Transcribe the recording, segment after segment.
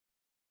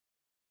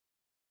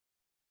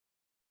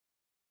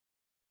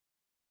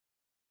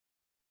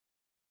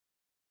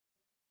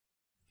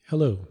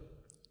Hello.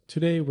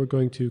 Today we're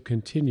going to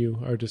continue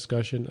our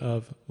discussion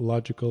of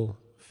logical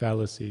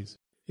fallacies.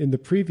 In the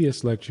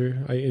previous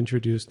lecture, I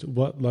introduced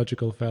what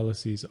logical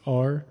fallacies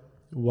are,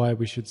 why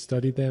we should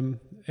study them,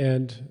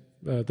 and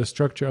the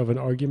structure of an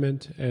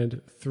argument,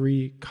 and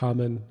 3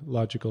 common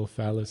logical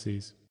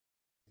fallacies.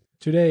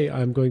 Today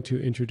I'm going to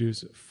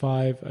introduce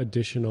 5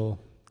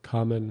 additional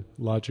common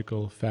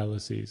logical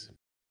fallacies.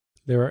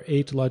 There are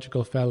 8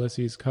 logical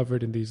fallacies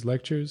covered in these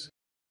lectures.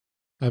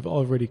 I've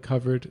already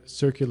covered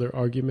circular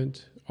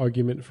argument,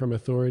 argument from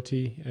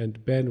authority,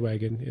 and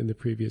bandwagon in the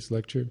previous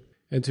lecture,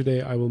 and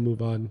today I will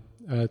move on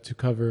to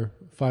cover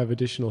 5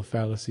 additional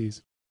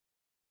fallacies.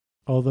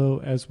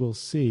 Although, as we'll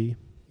see,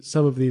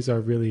 some of these are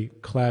really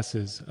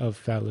classes of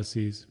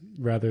fallacies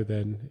rather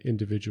than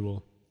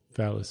individual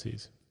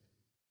fallacies.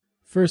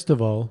 First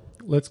of all,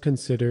 let's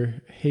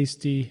consider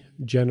hasty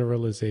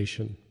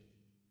generalization.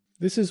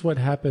 This is what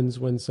happens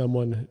when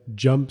someone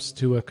jumps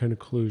to a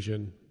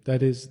conclusion.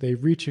 That is, they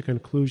reach a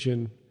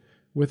conclusion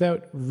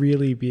without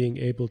really being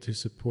able to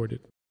support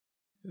it.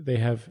 They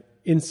have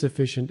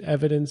insufficient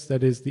evidence,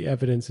 that is, the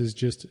evidence is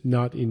just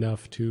not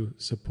enough to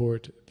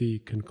support the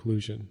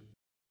conclusion.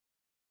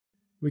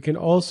 We can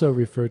also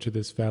refer to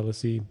this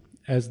fallacy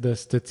as the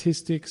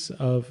statistics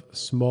of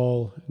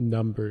small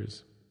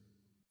numbers.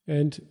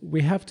 And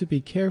we have to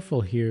be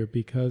careful here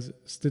because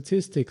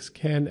statistics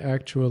can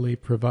actually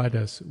provide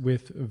us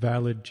with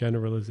valid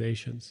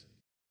generalizations.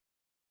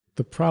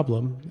 The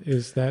problem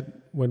is that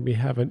when we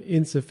have an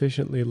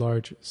insufficiently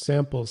large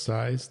sample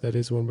size, that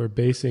is, when we're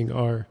basing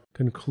our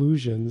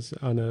conclusions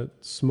on a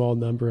small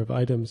number of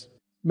items,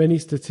 many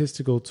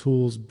statistical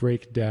tools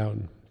break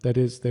down. That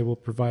is, they will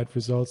provide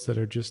results that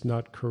are just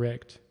not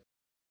correct.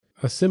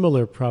 A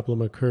similar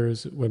problem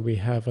occurs when we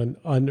have an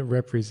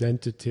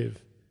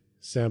unrepresentative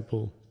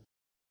sample.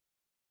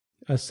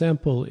 A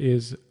sample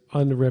is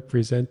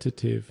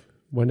unrepresentative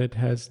when it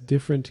has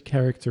different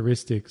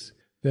characteristics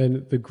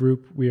than the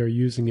group we are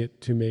using it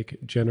to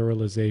make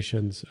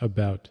generalizations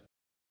about.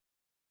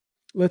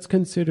 Let's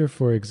consider,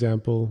 for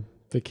example,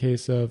 the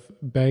case of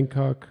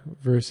Bangkok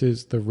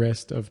versus the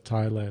rest of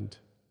Thailand.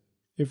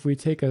 If we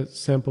take a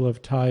sample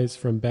of Thais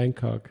from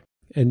Bangkok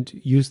and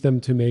use them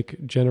to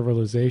make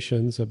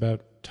generalizations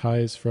about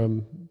Thais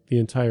from the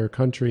entire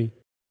country,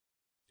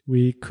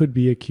 we could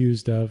be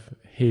accused of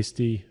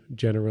hasty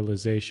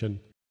generalization,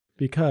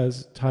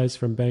 because Thais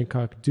from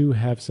Bangkok do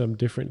have some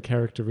different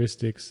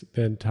characteristics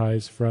than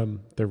Thais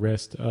from the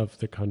rest of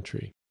the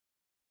country.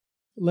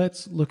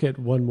 Let's look at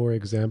one more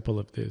example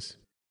of this.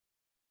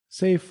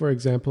 Say, for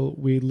example,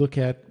 we look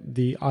at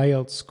the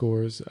IELTS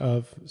scores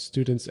of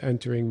students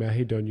entering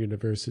Mahidol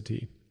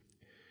University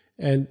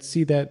and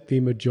see that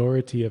the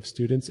majority of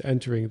students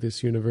entering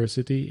this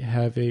university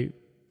have a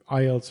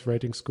IELTS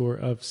writing score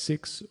of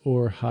 6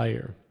 or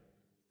higher.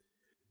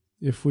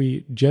 If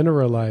we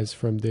generalize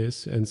from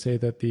this and say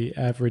that the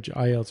average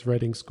IELTS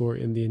writing score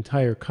in the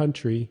entire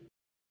country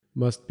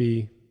must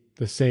be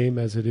the same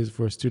as it is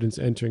for students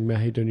entering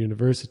Mahidol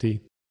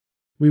University,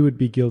 we would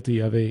be guilty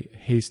of a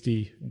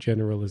hasty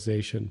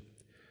generalization.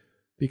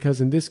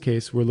 Because in this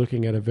case, we're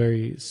looking at a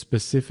very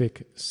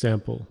specific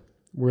sample.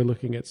 We're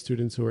looking at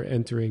students who are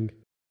entering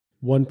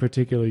one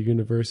particular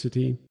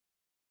university,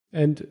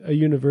 and a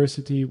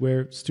university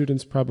where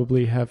students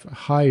probably have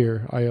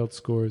higher IELTS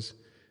scores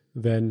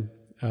than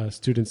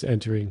students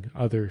entering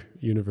other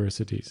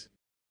universities,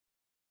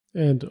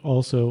 and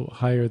also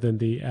higher than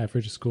the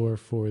average score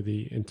for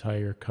the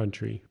entire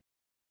country.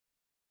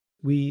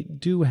 We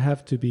do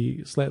have to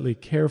be slightly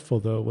careful,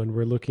 though, when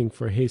we're looking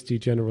for hasty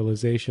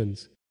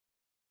generalizations,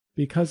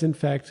 because in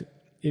fact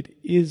it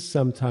is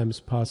sometimes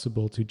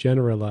possible to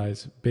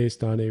generalize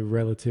based on a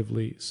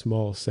relatively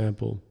small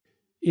sample,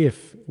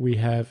 if we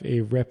have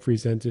a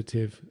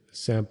representative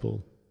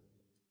sample.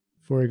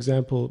 For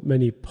example,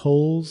 many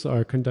polls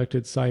are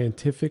conducted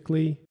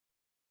scientifically.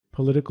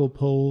 Political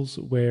polls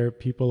where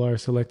people are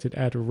selected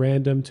at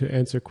random to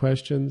answer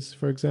questions,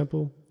 for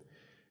example,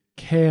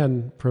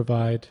 can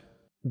provide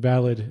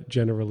valid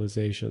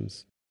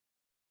generalizations.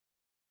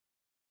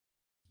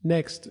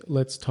 Next,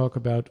 let's talk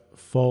about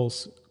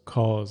false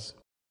cause.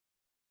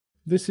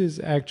 This is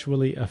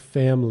actually a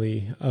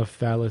family of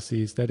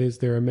fallacies. That is,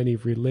 there are many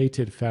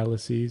related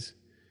fallacies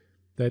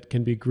that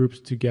can be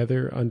grouped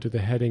together under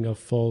the heading of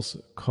false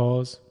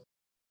cause.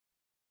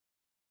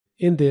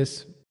 In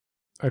this,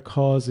 a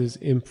cause is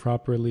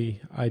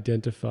improperly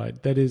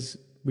identified. That is,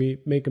 we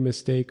make a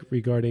mistake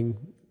regarding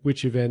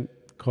which event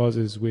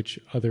causes which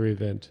other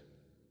event.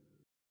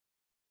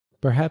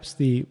 Perhaps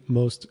the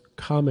most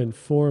common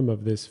form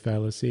of this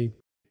fallacy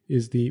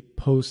is the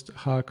post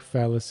hoc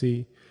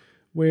fallacy,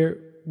 where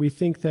we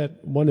think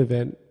that one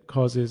event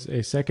causes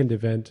a second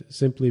event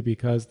simply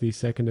because the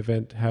second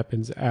event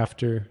happens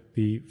after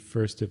the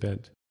first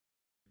event.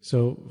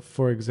 So,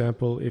 for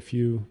example, if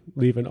you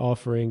leave an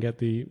offering at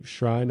the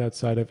shrine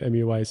outside of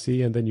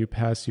MUIC and then you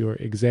pass your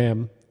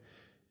exam,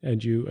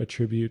 and you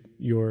attribute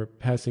your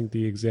passing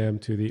the exam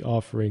to the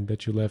offering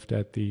that you left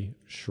at the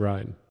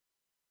shrine.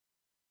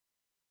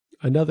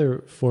 Another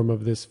form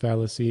of this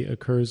fallacy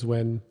occurs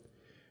when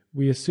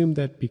We assume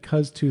that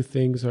because two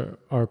things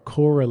are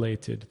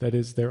correlated, that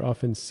is, they're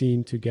often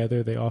seen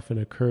together, they often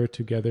occur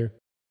together,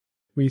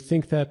 we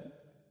think that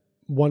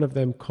one of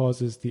them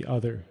causes the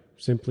other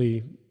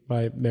simply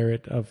by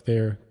merit of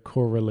their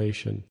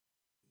correlation.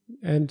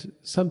 And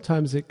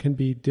sometimes it can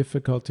be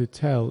difficult to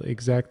tell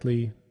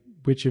exactly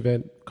which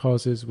event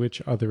causes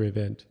which other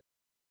event.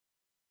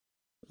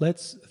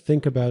 Let's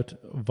think about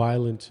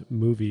violent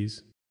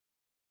movies.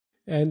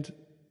 And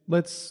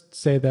let's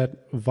say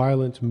that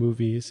violent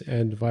movies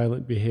and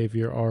violent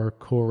behavior are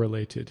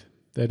correlated.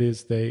 That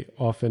is, they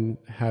often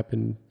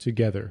happen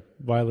together.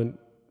 Violent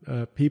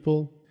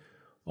people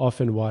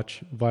often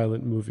watch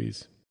violent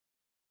movies.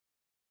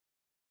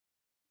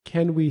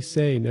 Can we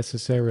say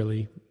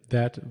necessarily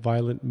that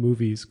violent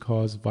movies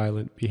cause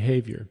violent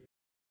behavior?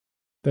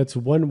 That's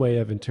one way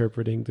of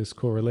interpreting this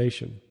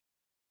correlation.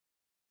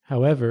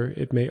 However,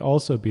 it may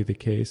also be the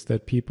case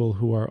that people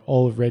who are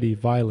already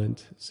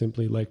violent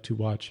simply like to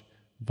watch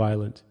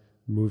violent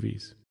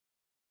movies.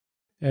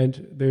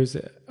 And there's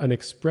an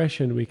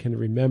expression we can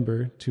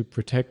remember to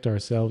protect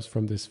ourselves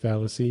from this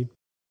fallacy,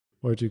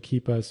 or to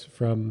keep us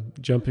from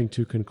jumping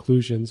to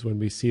conclusions when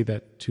we see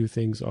that two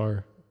things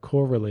are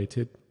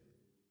correlated.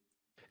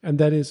 And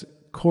that is,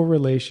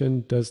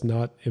 correlation does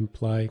not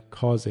imply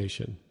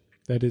causation.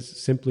 That is,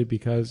 simply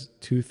because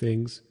two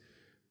things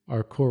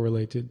are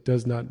correlated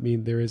does not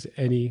mean there is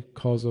any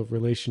causal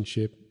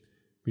relationship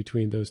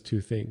between those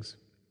two things.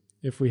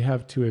 If we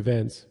have two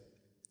events,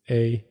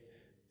 A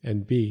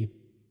and B,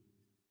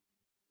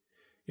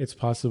 it's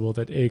possible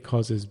that A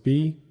causes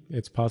B,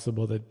 it's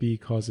possible that B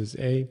causes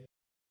A.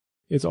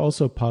 It's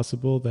also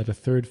possible that a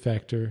third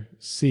factor,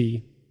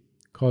 C,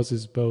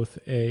 causes both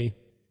A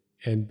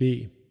and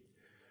B.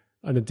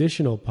 An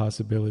additional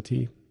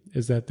possibility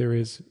is that there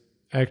is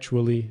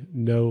actually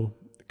no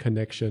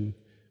connection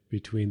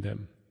between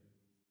them.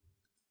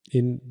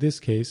 In this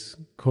case,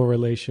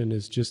 correlation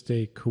is just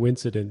a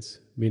coincidence,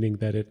 meaning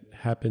that it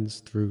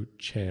happens through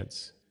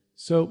chance.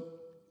 So,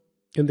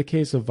 in the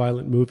case of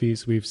violent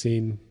movies, we've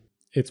seen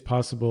it's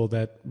possible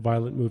that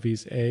violent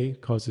movies A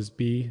causes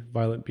B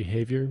violent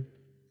behavior,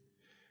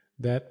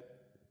 that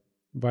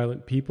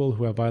violent people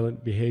who have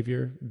violent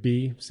behavior,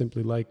 B,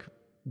 simply like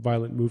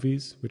violent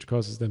movies, which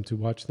causes them to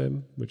watch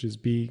them, which is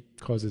B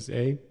causes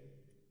A.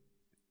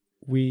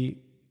 We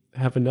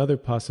have another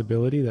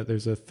possibility that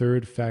there's a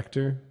third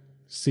factor,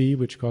 C,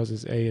 which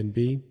causes A and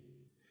B.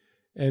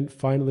 And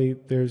finally,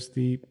 there's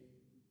the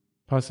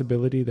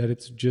possibility that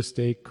it's just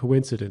a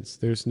coincidence.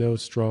 There's no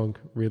strong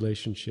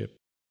relationship.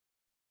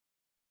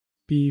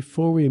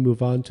 Before we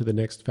move on to the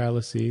next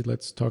fallacy,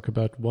 let's talk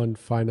about one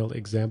final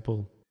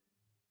example.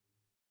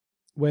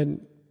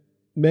 When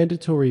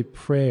mandatory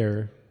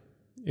prayer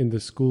in the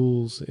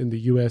schools in the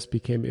US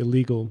became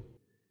illegal,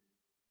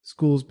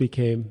 schools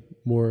became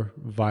more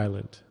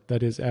violent.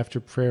 That is,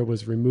 after prayer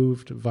was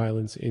removed,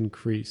 violence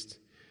increased.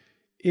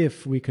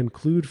 If we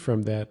conclude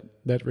from that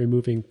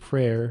removing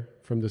prayer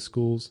from the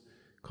schools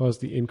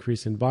caused the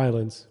increase in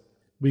violence,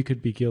 we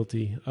could be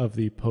guilty of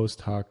the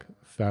post hoc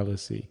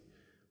fallacy.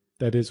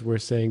 That is, we're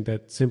saying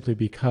that simply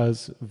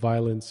because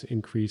violence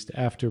increased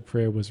after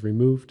prayer was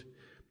removed,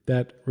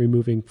 that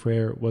removing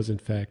prayer was in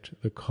fact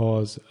the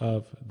cause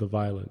of the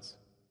violence.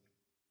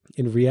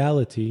 In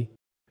reality,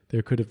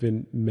 there could have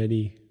been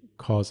many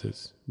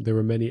causes. There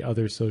were many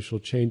other social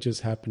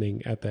changes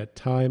happening at that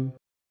time.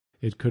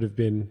 It could have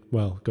been,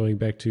 going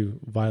back to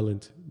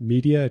violent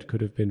media, it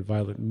could have been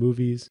violent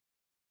movies,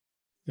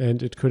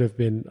 and it could have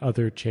been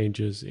other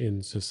changes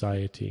in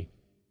society.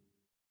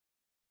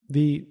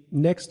 The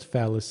next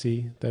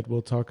fallacy that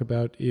we'll talk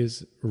about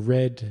is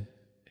red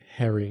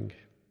herring.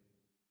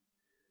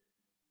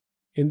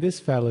 In this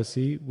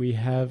fallacy, we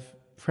have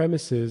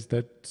premises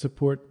that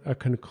support a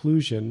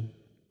conclusion,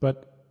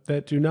 but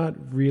that do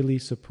not really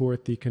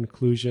support the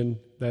conclusion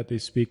that the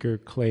speaker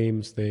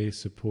claims they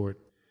support.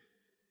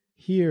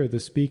 Here, the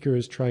speaker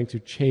is trying to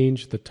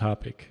change the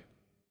topic.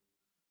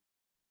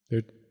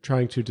 They're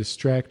trying to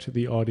distract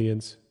the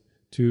audience,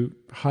 to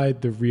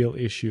hide the real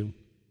issue.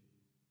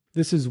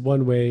 This is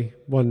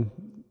one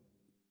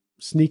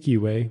sneaky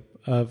way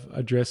of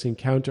addressing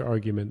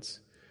counter-arguments,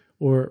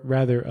 or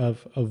rather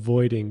of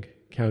avoiding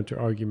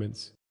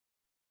counter-arguments.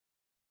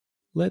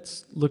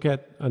 Let's look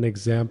at an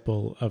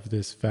example of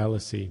this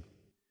fallacy.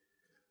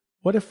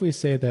 What if we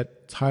say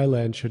that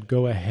Thailand should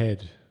go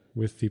ahead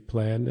with the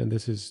plan, and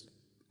this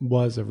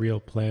was a real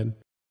plan,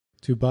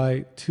 to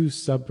buy 2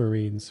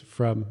 submarines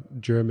from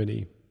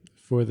Germany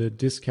for the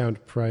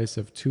discount price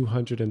of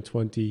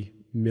 $220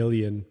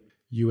 million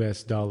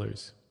US.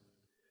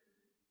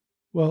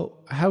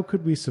 Well, how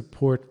could we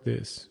support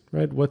this,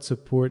 right? What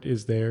support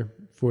is there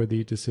for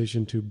the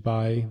decision to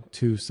buy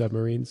 2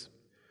 submarines?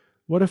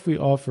 What if we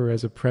offer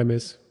as a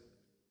premise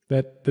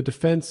that the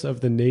defense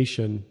of the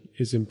nation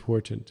is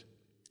important?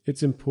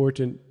 It's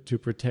important to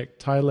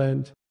protect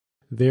Thailand,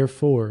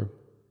 therefore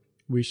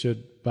we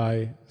should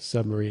buy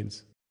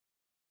submarines.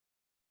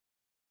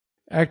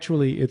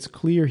 Actually, it's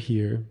clear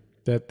here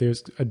that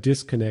there's a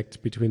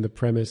disconnect between the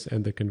premise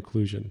and the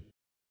conclusion.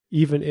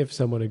 Even if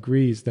someone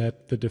agrees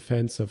that the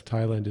defense of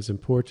Thailand is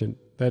important,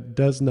 that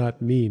does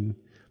not mean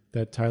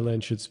that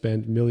Thailand should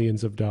spend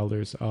millions of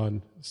dollars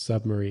on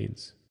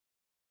submarines.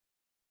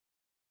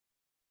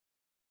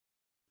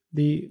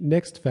 The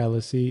next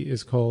fallacy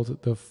is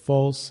called the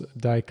false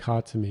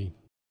dichotomy.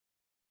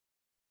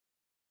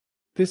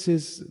 This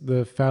is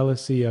the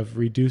fallacy of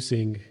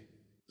reducing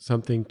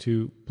something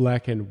to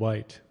black and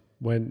white,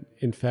 when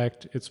in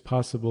fact it's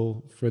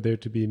possible for there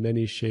to be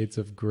many shades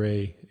of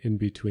gray in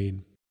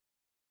between.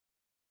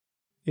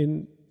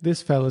 In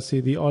this fallacy,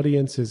 the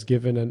audience is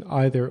given an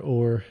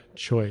either-or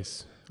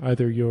choice.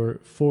 Either you're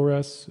for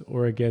us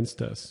or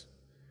against us.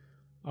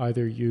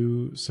 Either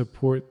you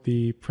support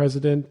the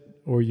president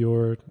or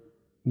you're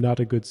not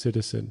a good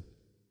citizen.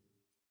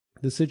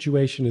 The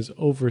situation is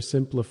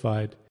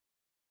oversimplified,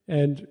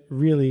 and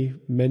really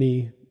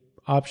many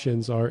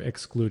options are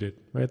excluded,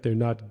 right? They're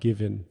not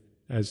given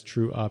as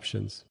true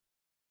options.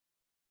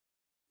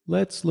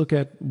 Let's look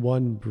at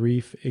one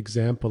brief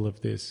example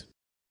of this.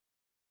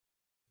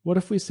 What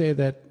if we say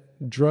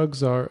that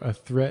drugs are a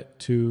threat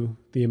to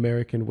the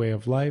American way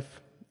of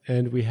life,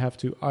 and we have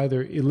to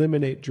either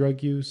eliminate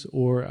drug use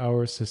or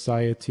our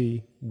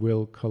society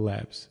will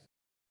collapse?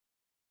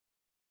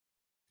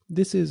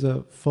 This is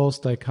a false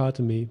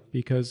dichotomy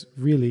because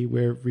really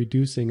we're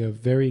reducing a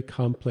very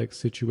complex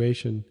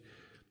situation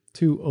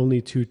to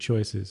only two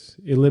choices: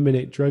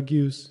 eliminate drug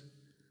use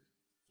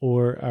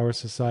or our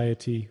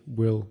society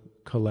will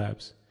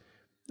collapse.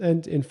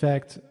 And in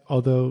fact,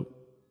 although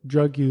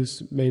drug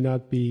use may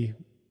not be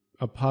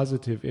a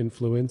positive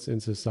influence in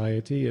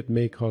society, it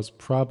may cause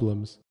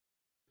problems,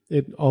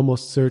 it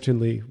almost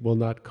certainly will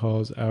not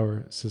cause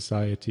our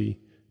society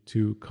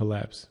to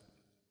collapse.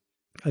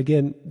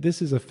 Again,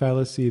 this is a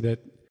fallacy that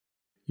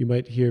you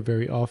might hear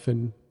very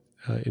often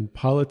in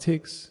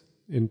politics,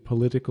 in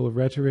political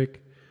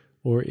rhetoric,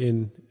 or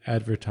in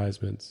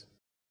advertisements.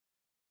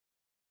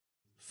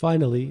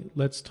 Finally,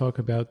 let's talk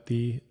about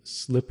the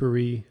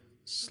slippery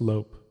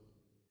slope.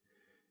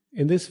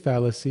 In this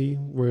fallacy,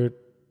 we're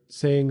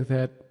saying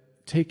that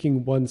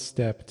taking one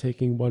step,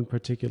 taking one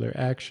particular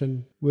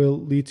action, will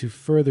lead to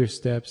further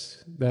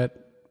steps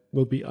that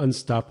will be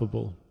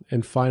unstoppable,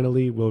 and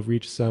finally will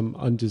reach some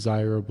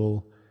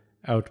undesirable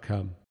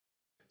outcome.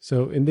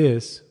 So in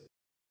this,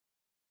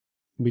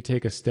 we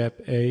take a step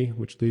A,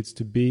 which leads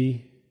to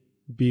B,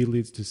 B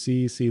leads to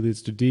C, C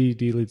leads to D,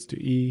 D leads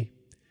to E,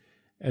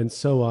 and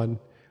so on,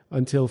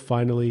 until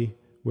finally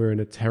we're in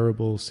a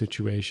terrible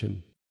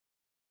situation.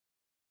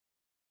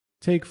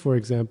 Take, for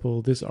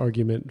example, this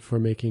argument for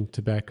making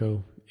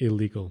tobacco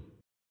illegal.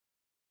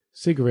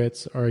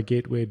 Cigarettes are a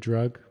gateway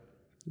drug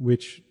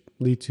which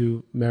lead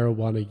to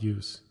marijuana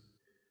use.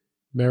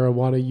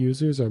 Marijuana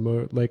users are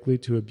more likely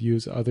to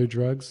abuse other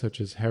drugs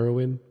such as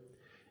heroin,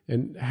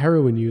 and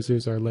heroin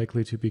users are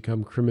likely to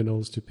become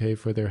criminals to pay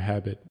for their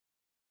habit.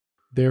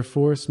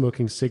 Therefore,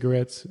 smoking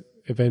cigarettes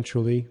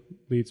eventually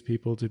leads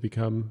people to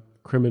become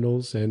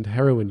criminals and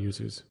heroin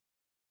users,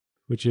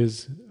 which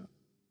is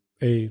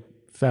a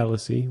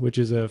fallacy, which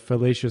is a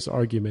fallacious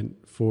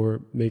argument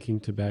for making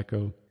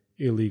tobacco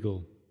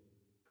illegal.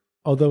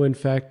 Although in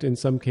fact, in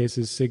some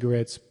cases,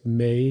 cigarettes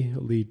may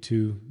lead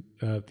to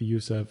the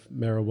use of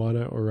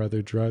marijuana or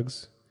other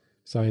drugs.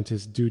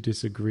 Scientists do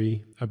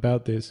disagree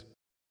about this.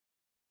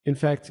 In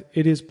fact,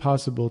 it is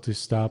possible to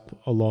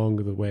stop along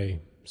the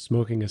way.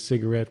 Smoking a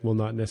cigarette will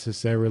not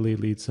necessarily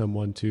lead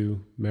someone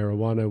to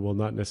marijuana, will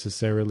not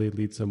necessarily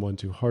lead someone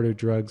to harder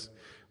drugs,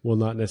 will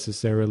not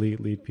necessarily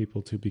lead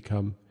people to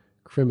become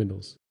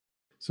criminals.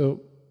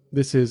 So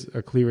this is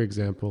a clear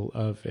example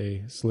of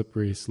a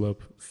slippery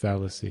slope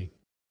fallacy.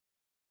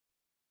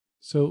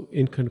 So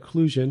in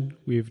conclusion,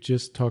 we've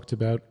just talked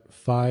about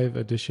 5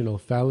 additional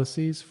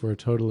fallacies for a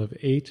total of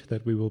 8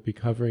 that we will be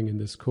covering in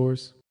this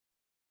course.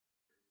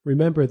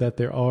 Remember that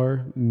there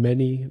are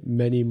many,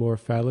 many more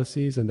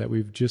fallacies and that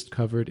we've just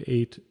covered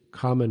 8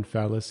 common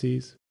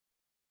fallacies.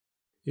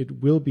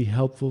 It will be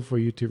helpful for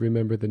you to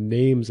remember the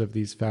names of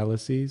these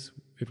fallacies.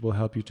 It will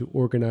help you to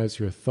organize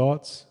your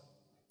thoughts,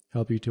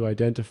 help you to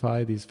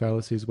identify these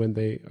fallacies when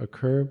they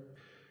occur,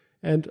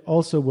 and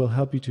also will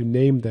help you to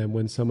name them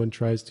when someone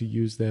tries to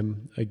use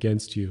them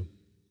against you.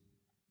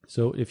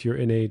 So if you're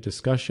in a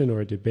discussion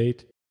or a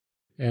debate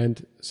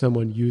and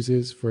someone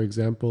uses, for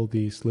example,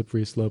 the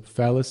slippery slope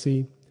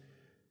fallacy,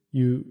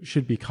 you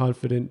should be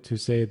confident to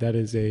say that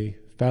is a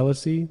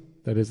fallacy,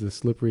 that is the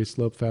slippery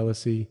slope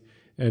fallacy,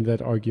 and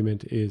that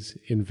argument is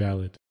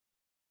invalid.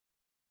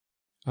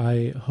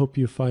 I hope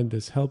you find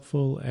this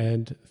helpful,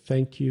 and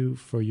thank you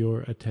for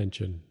your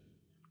attention.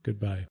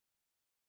 Goodbye.